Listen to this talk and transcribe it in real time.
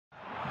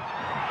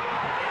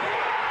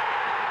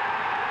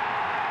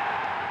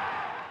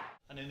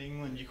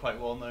quite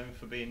well known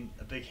for being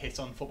a big hit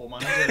on Football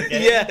Manager. The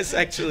game. Yes,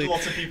 actually,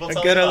 Lots of people. I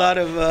get a lot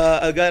of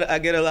I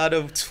get a lot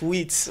of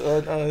tweets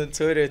on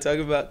Twitter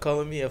talking about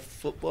calling me a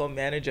Football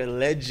Manager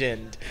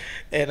legend,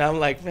 and I'm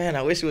like, man,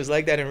 I wish it was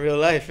like that in real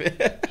life.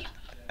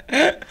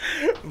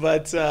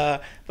 but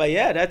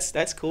yeah,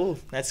 that's cool.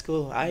 That's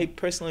cool. I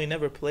personally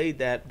never played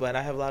that, but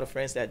I have a lot of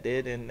friends that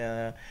did,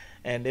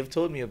 and they've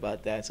told me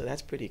about that, so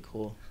that's pretty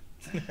cool.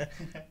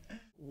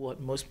 What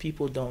most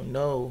people don't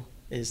know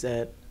is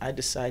that I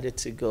decided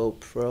to go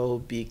pro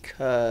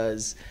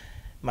because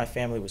my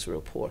family was real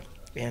poor,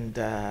 and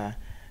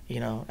you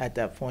know, at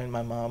that point,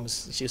 my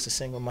she was a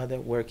single mother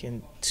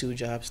working 2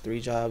 jobs, 3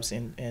 jobs,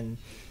 and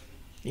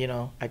you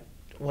know,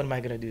 what am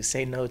I gonna do?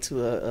 Say no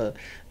to a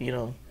you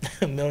know,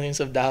 millions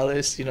of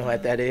dollars, you know,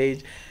 at that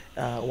age,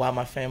 while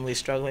my family is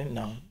struggling?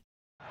 No.